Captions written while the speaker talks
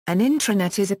An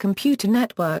intranet is a computer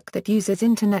network that uses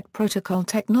Internet Protocol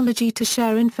technology to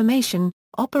share information,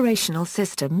 operational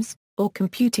systems, or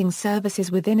computing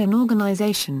services within an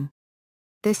organization.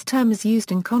 This term is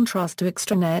used in contrast to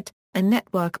extranet, a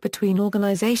network between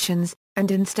organizations,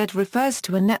 and instead refers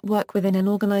to a network within an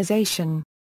organization.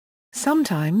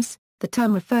 Sometimes, the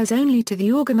term refers only to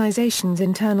the organization's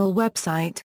internal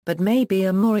website, but may be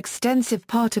a more extensive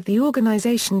part of the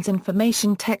organization's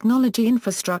information technology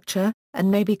infrastructure, and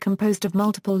may be composed of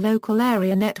multiple local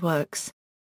area networks.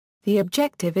 The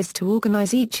objective is to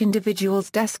organize each individual's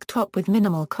desktop with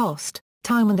minimal cost,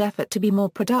 time and effort to be more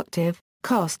productive,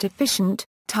 cost-efficient,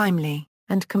 timely,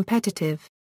 and competitive.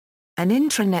 An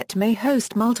intranet may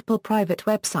host multiple private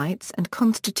websites and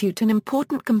constitute an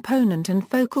important component and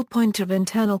focal point of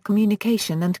internal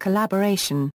communication and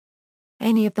collaboration.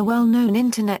 Any of the well-known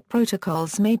Internet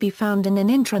protocols may be found in an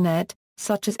intranet,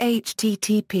 such as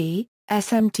HTTP,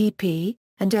 SMTP,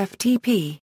 and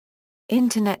FTP.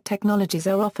 Internet technologies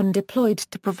are often deployed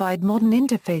to provide modern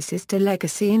interfaces to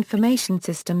legacy information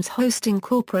systems hosting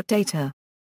corporate data.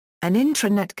 An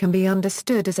intranet can be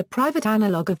understood as a private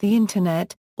analog of the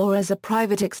Internet, or as a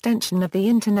private extension of the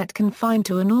Internet confined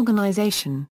to an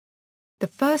organization. The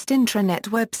first intranet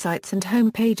websites and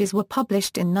home pages were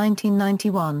published in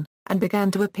 1991, and began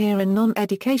to appear in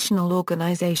non-educational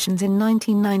organizations in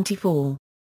 1994.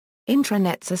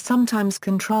 Intranets are sometimes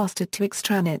contrasted to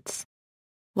extranets.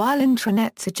 While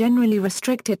intranets are generally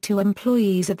restricted to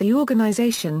employees of the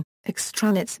organization,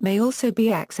 extranets may also be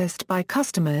accessed by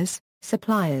customers,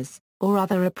 suppliers, or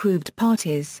other approved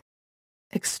parties.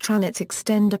 Extranets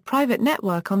extend a private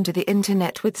network onto the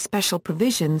Internet with special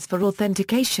provisions for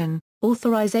authentication,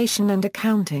 authorization and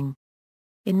accounting.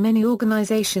 In many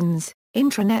organizations,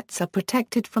 intranets are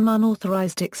protected from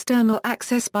unauthorized external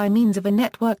access by means of a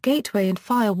network gateway and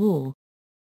firewall.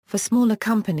 For smaller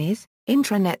companies,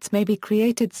 intranets may be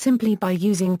created simply by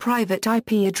using private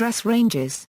IP address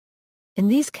ranges. In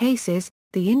these cases,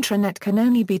 the intranet can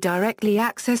only be directly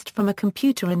accessed from a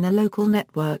computer in the local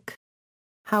network.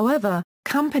 However,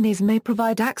 companies may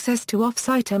provide access to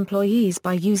off-site employees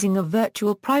by using a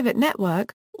virtual private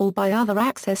network, or by other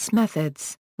access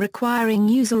methods, requiring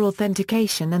user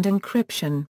authentication and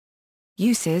encryption.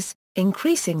 Uses: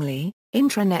 increasingly,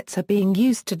 intranets are being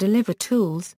used to deliver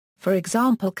tools, for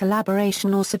example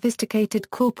collaboration or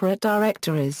sophisticated corporate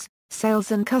directories,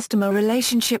 sales and customer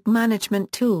relationship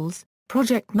management tools,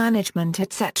 project management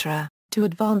etc., to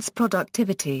advance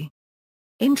productivity.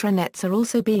 Intranets are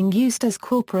also being used as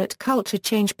corporate culture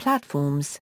change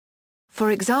platforms.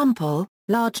 For example,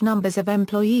 large numbers of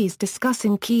employees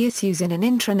discussing key issues in an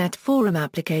intranet forum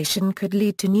application could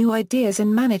lead to new ideas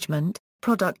in management,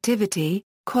 productivity,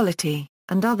 quality,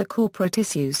 and other corporate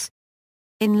issues.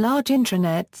 In large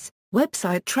intranets,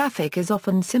 website traffic is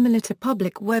often similar to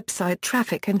public website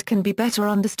traffic and can be better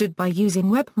understood by using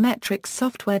web metrics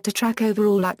software to track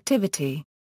overall activity.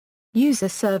 User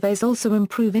surveys also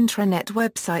improve intranet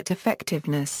website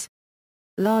effectiveness.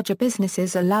 Larger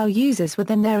businesses allow users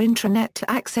within their intranet to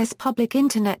access public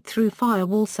internet through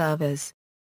firewall servers.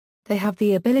 They have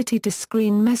the ability to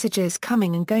screen messages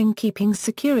coming and going, keeping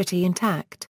security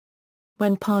intact.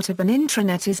 When part of an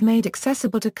intranet is made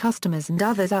accessible to customers and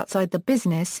others outside the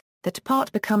business, that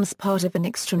part becomes part of an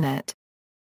extranet.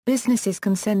 Businesses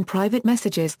can send private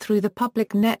messages through the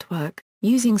public network,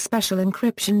 using special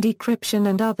encryption, decryption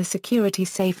and other security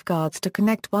safeguards to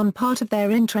connect one part of their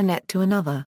intranet to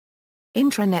another.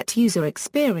 Intranet user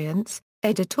experience,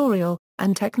 editorial,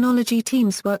 and technology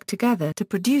teams work together to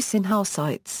produce in-house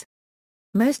sites.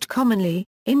 Most commonly,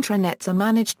 intranets are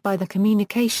managed by the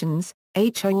communications,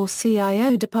 HR or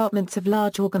CIO departments of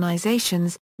large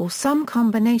organizations, or some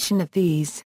combination of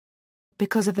these.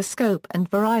 Because of the scope and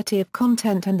variety of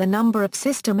content and the number of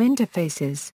system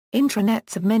interfaces,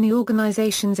 intranets of many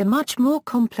organizations are much more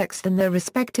complex than their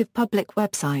respective public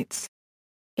websites.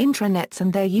 Intranets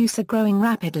and their use are growing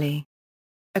rapidly.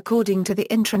 According to the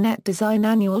Intranet Design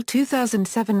Annual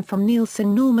 2007 from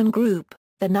Nielsen Norman Group,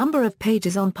 the number of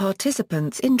pages on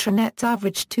participants' intranets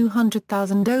averaged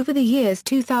 200,000 over the years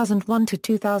 2001 to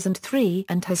 2003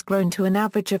 and has grown to an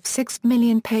average of 6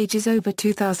 million pages over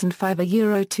 2005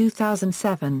 Euro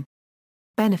 2007.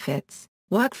 Benefits: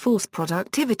 workforce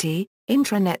productivity.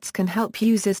 Intranets can help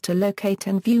users to locate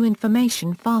and view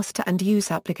information faster and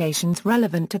use applications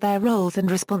relevant to their roles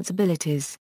and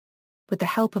responsibilities. With the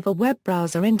help of a web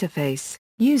browser interface,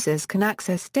 users can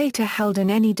access data held in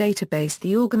any database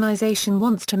the organization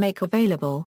wants to make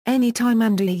available, anytime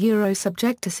and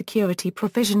subject to security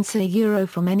provisions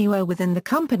from anywhere within the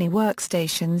company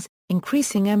workstations,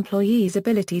 increasing employees'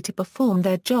 ability to perform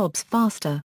their jobs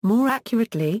faster, more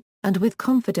accurately, and with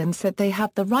confidence that they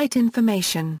have the right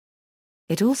information.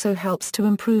 It also helps to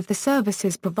improve the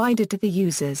services provided to the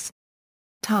users.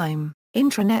 Time.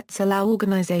 Intranets allow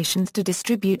organizations to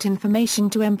distribute information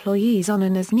to employees on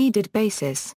an as-needed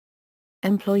basis.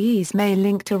 Employees may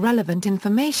link to relevant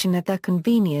information at their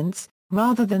convenience,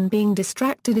 rather than being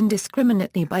distracted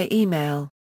indiscriminately by email.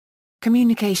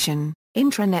 Communication.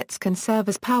 Intranets can serve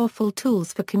as powerful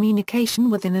tools for communication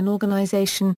within an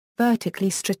organization, vertically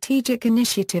strategic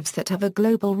initiatives that have a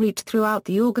global reach throughout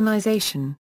the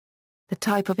organization. The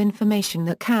type of information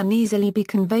that can easily be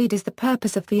conveyed is the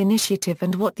purpose of the initiative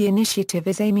and what the initiative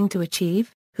is aiming to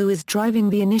achieve, who is driving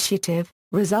the initiative,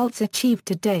 results achieved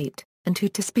to date, and who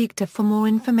to speak to for more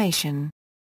information.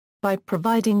 By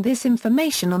providing this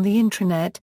information on the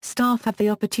intranet, staff have the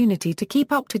opportunity to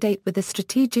keep up to date with the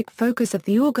strategic focus of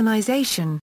the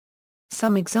organization.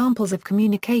 Some examples of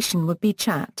communication would be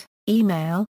chat,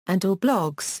 email, and/or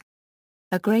blogs.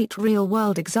 A great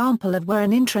real-world example of where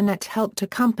an intranet helped a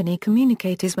company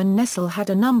communicate is when Nestle had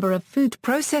a number of food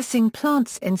processing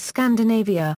plants in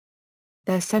Scandinavia.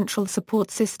 Their central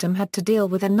support system had to deal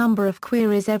with a number of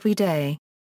queries every day.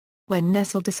 When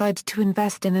Nestle decided to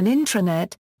invest in an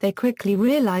intranet, they quickly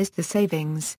realized the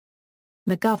savings.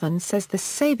 McGovern says the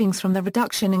savings from the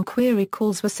reduction in query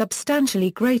calls were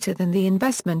substantially greater than the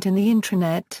investment in the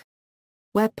intranet.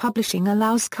 Web publishing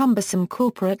allows cumbersome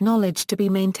corporate knowledge to be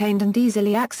maintained and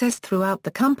easily accessed throughout the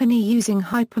company using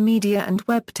hypermedia and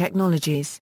web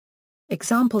technologies.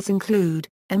 Examples include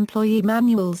employee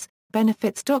manuals,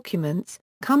 benefits documents,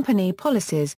 company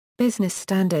policies, business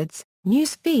standards,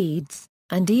 news feeds,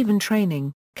 and even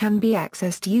training, can be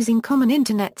accessed using common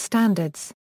Internet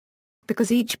standards.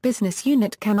 Because each business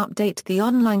unit can update the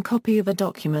online copy of a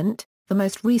document, the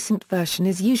most recent version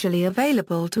is usually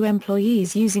available to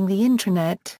employees using the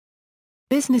intranet.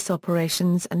 Business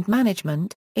operations and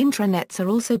management. Intranets are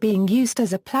also being used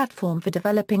as a platform for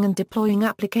developing and deploying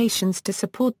applications to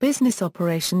support business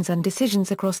operations and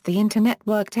decisions across the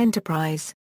internetworked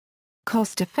enterprise.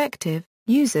 Cost-effective.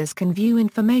 Users can view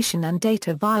information and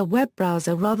data via web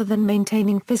browser rather than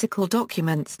maintaining physical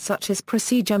documents such as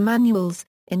procedure manuals,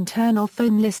 internal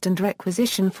phone list and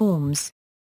requisition forms.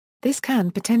 This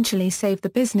can potentially save the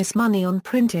business money on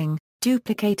printing,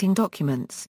 duplicating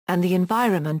documents, and the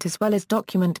environment as well as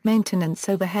document maintenance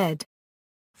overhead.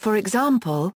 For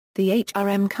example, the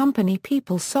HRM company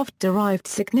PeopleSoft derived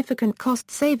significant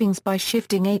cost savings by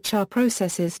shifting HR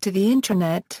processes to the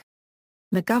intranet.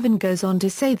 McGovern goes on to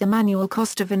say the manual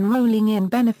cost of enrolling in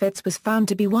benefits was found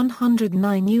to be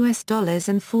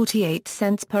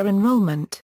 $109.48 per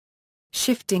enrollment.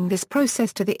 Shifting this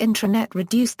process to the intranet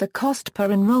reduced the cost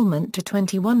per enrollment to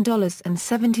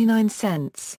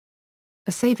 $21.79.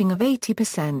 A saving of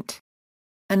 80%.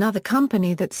 Another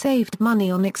company that saved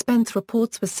money on expense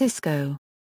reports was Cisco.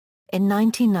 In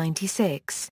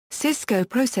 1996, Cisco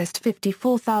processed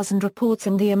 54,000 reports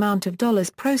and the amount of dollars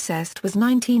processed was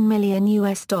 $19 million.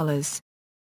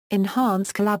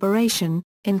 Enhanced collaboration.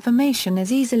 Information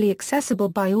is easily accessible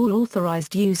by all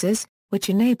authorized users, which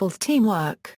enables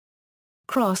teamwork.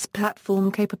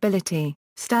 Cross-platform capability.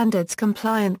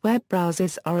 Standards-compliant web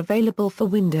browsers are available for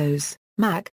Windows,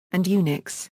 Mac, and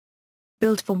Unix.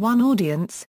 Built for one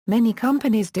audience, many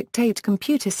companies dictate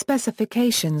computer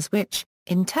specifications which,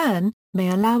 in turn, may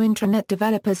allow intranet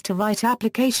developers to write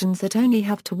applications that only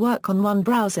have to work on one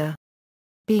browser.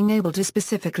 Being able to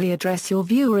specifically address your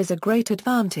viewer is a great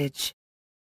advantage.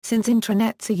 Since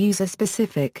intranets are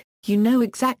user-specific, you know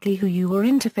exactly who you are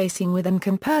interfacing with and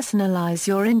can personalize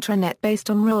your intranet based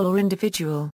on role or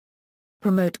individual.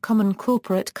 Promote common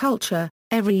corporate culture.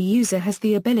 Every user has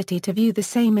the ability to view the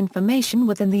same information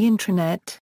within the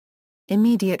intranet.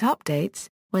 Immediate updates.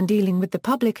 When dealing with the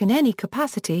public in any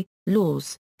capacity,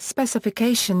 laws,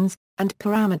 specifications, and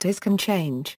parameters can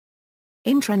change.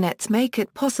 Intranets make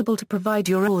it possible to provide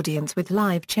your audience with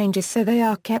live changes so they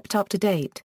are kept up to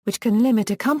date, which can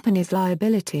limit a company's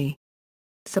liability.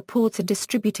 Supports a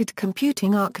distributed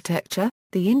computing architecture.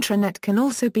 The intranet can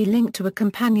also be linked to a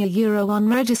companion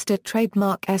unregistered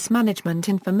trademark management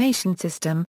information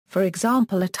system, for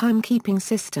example a timekeeping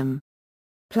system.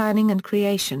 Planning and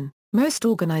creation. Most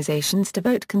organizations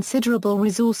devote considerable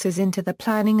resources into the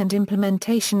planning and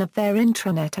implementation of their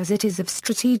intranet as it is of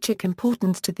strategic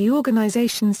importance to the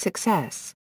organization's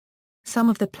success. Some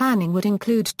of the planning would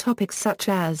include topics such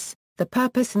as the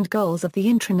purpose and goals of the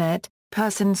intranet,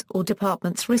 persons or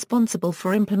departments responsible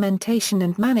for implementation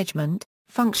and management,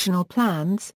 functional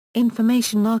plans,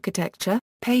 information architecture,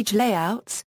 page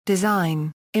layouts,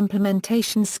 design,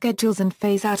 implementation schedules and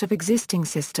phase-out of existing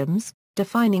systems,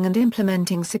 defining and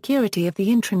implementing security of the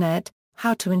intranet,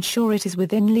 how to ensure it is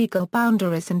within legal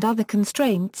boundaries and other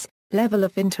constraints, level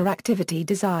of interactivity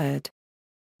desired.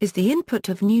 Is the input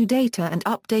of new data and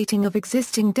updating of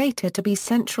existing data to be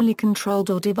centrally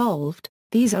controlled or devolved?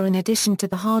 These are in addition to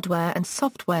the hardware and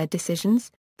software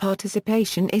decisions,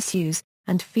 participation issues,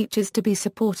 and features to be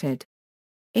supported.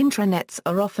 Intranets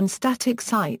are often static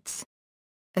sites.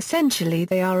 Essentially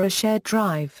they are a shared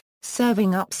drive,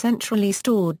 serving up centrally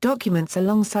stored documents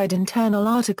alongside internal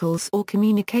articles or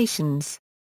communications.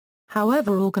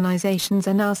 However, organizations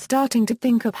are now starting to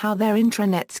think of how their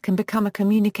intranets can become a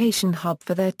communication hub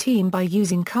for their team by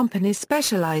using companies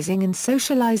specializing in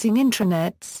socializing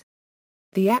intranets.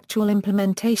 The actual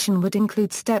implementation would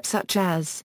include steps such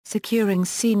as securing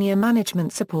senior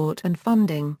management support and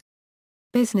funding,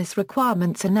 business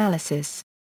requirements analysis,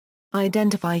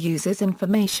 identify users'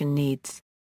 information needs,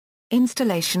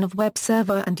 installation of web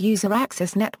server and user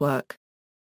access network,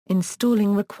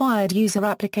 installing required user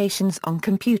applications on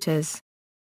computers,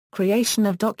 creation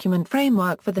of document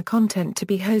framework for the content to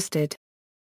be hosted,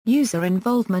 user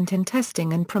involvement in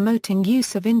testing and promoting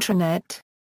use of intranet,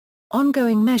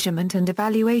 ongoing measurement and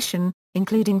evaluation,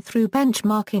 including through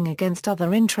benchmarking against other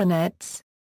intranets.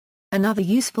 Another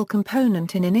useful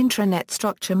component in an intranet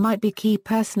structure might be key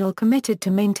personnel committed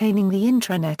to maintaining the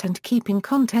intranet and keeping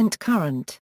content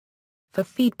current. For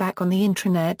feedback on the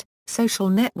intranet, social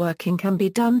networking can be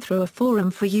done through a forum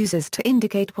for users to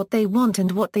indicate what they want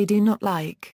and what they do not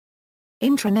like.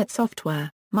 Intranet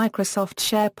software. Microsoft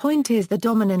SharePoint is the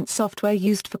dominant software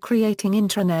used for creating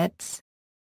intranets.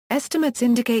 Estimates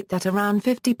indicate that around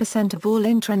 50% of all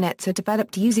intranets are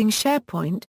developed using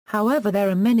SharePoint, however there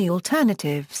are many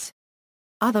alternatives.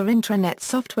 Other intranet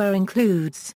software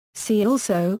includes, see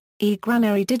also,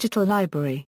 eGranary Digital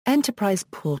Library, Enterprise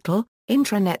Portal,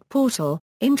 Intranet Portal,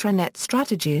 Intranet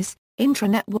Strategies,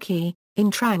 Intranet Wiki,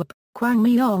 Intrab,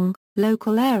 Kwangmyong,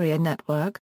 Local Area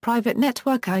Network, Private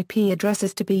Network IP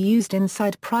addresses to be used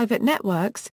inside private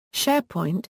networks,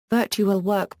 SharePoint, Virtual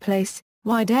Workplace,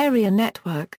 Wide Area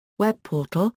Network, Web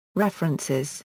Portal, References.